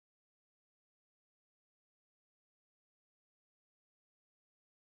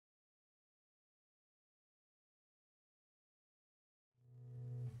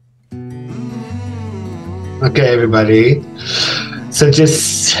Okay, everybody. So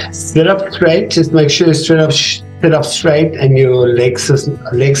just sit up straight. Just make sure you sit up straight, and your legs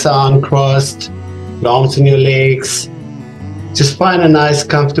are uncrossed. Your arms on your legs. Just find a nice,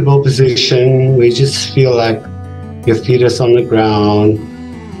 comfortable position where you just feel like your feet are on the ground.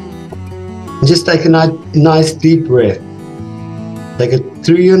 And just take a nice deep breath. Take it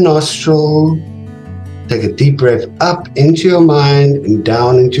through your nostril. Take a deep breath up into your mind and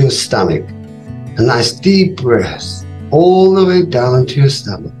down into your stomach. A nice deep breath all the way down to your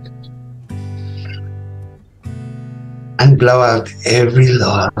stomach. And blow out every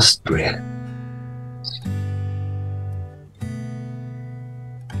last breath.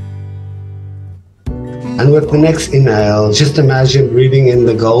 And with the next inhale, just imagine breathing in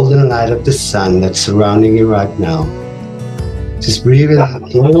the golden light of the sun that's surrounding you right now. Just breathe in that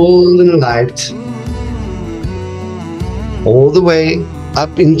golden light all the way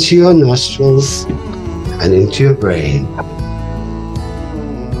up into your nostrils and into your brain.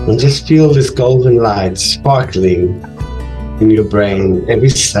 And just feel this golden light sparkling in your brain, every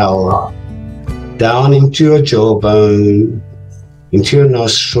cell, down into your jawbone, into your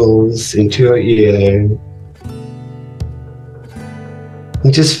nostrils, into your ear.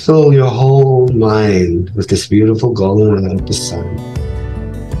 And just fill your whole mind with this beautiful golden light of the sun.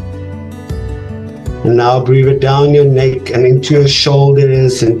 And now breathe it down your neck and into your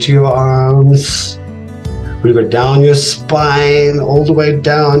shoulders, into your arms. Breathe it down your spine, all the way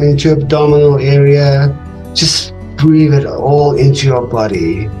down into your abdominal area. Just breathe it all into your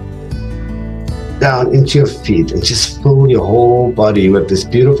body, down into your feet, and just fill your whole body with this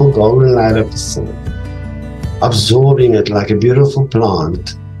beautiful golden light of the sun. Absorbing it like a beautiful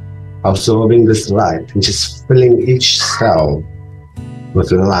plant, absorbing this light and just filling each cell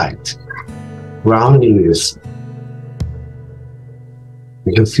with light, grounding yourself.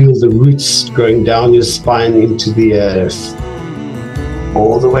 You can feel the roots going down your spine into the earth,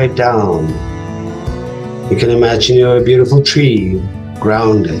 all the way down. You can imagine you're a beautiful tree,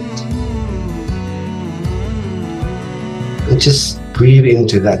 grounded. And just breathe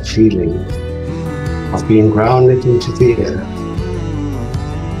into that feeling of being grounded into the earth.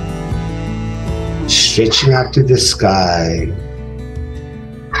 Stretching up to the sky.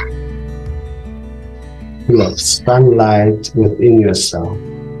 Full of sunlight within yourself.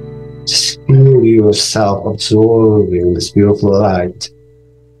 Just feel yourself absorbing this beautiful light,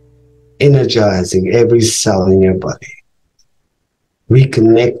 energizing every cell in your body,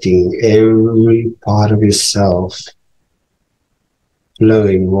 reconnecting every part of yourself,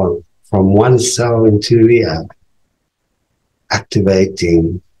 flowing from one cell into the other,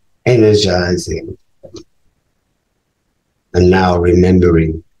 activating, energizing, and now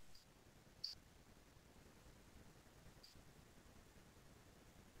remembering.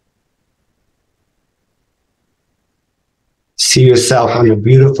 See yourself on a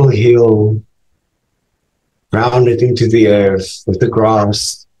beautiful hill, grounded into the earth with the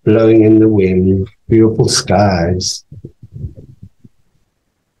grass blowing in the wind, beautiful skies.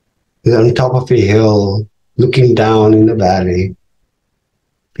 You're on top of a hill, looking down in the valley,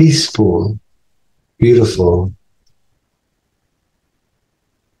 peaceful, beautiful.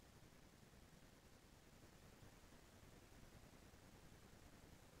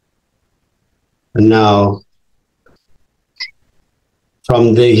 And now,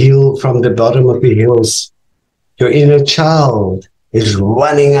 from the bottom of the hills, your inner child is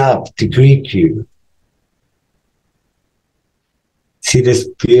running up to greet you. See this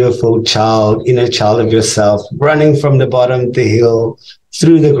beautiful child, inner child of yourself, running from the bottom of the hill,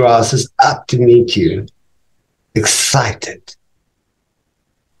 through the grasses, up to meet you. Excited,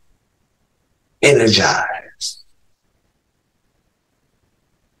 energized.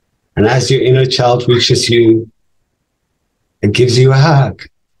 And as your inner child reaches you, it gives you a hug.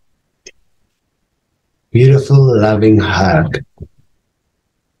 Beautiful, loving hug.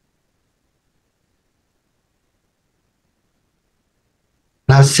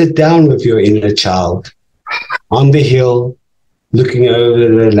 Now sit down with your inner child on the hill, looking over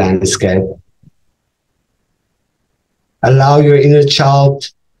the landscape. Allow your inner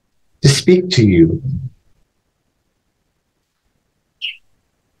child to speak to you.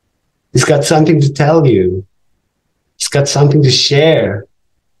 He's got something to tell you. He's got something to share.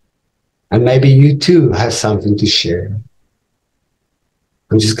 And maybe you too have something to share.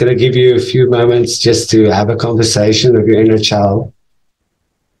 I'm just going to give you a few moments just to have a conversation with your inner child.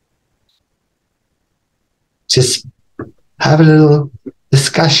 Just have a little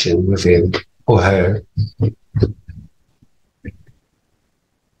discussion with him or her.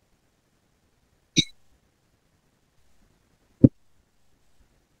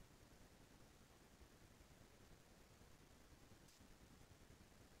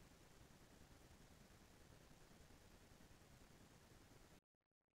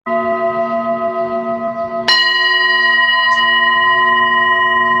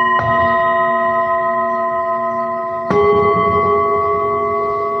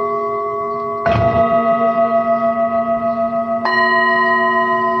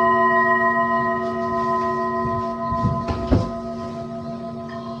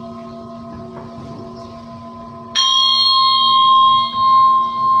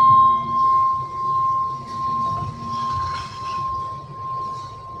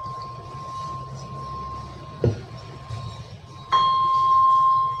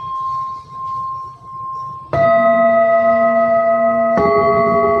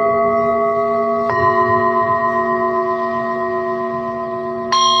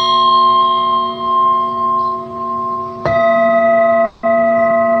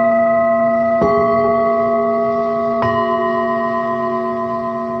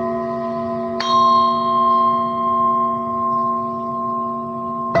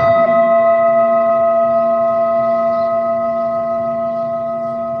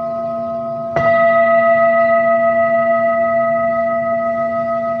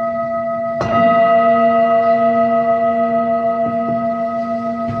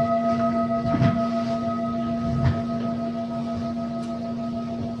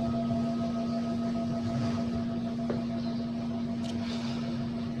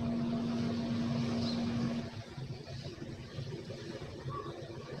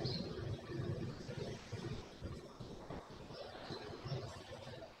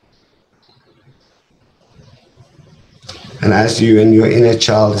 And as you and your inner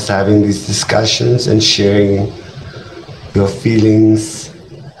child is having these discussions and sharing your feelings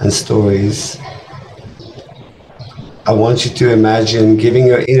and stories, I want you to imagine giving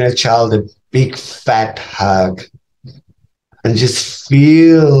your inner child a big fat hug and just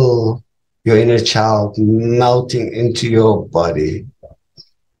feel your inner child melting into your body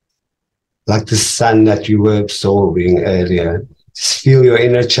like the sun that you were absorbing earlier. Just feel your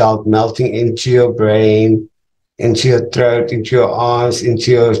inner child melting into your brain, into your throat, into your arms, into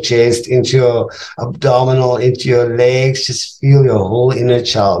your chest, into your abdominal, into your legs. Just feel your whole inner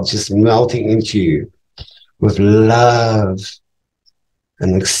child just melting into you with love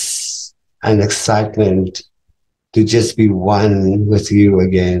and, and excitement to just be one with you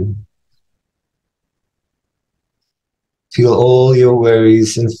again. Feel all your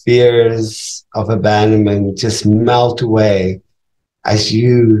worries and fears of abandonment just melt away as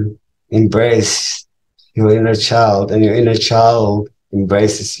you embrace your inner child and your inner child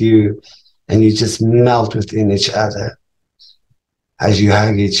embraces you, and you just melt within each other as you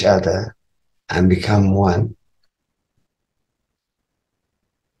hug each other and become one.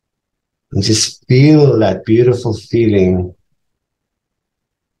 And just feel that beautiful feeling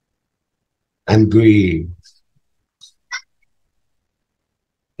and breathe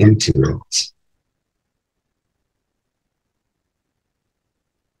into it.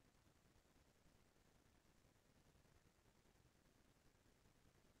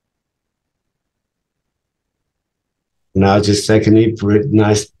 Now just take a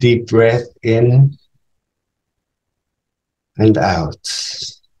nice deep breath in and out.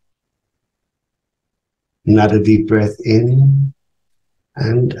 Another deep breath in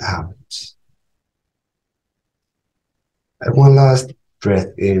and out. And one last breath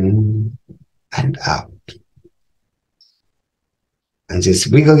in and out. And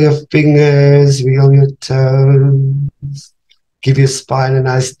just wiggle your fingers, wiggle your toes. Give your spine a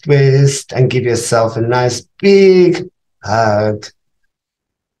nice twist and give yourself a nice big hug.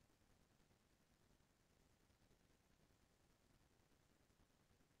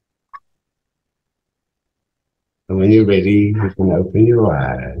 And when you're ready, you can open your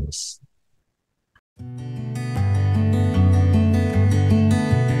eyes.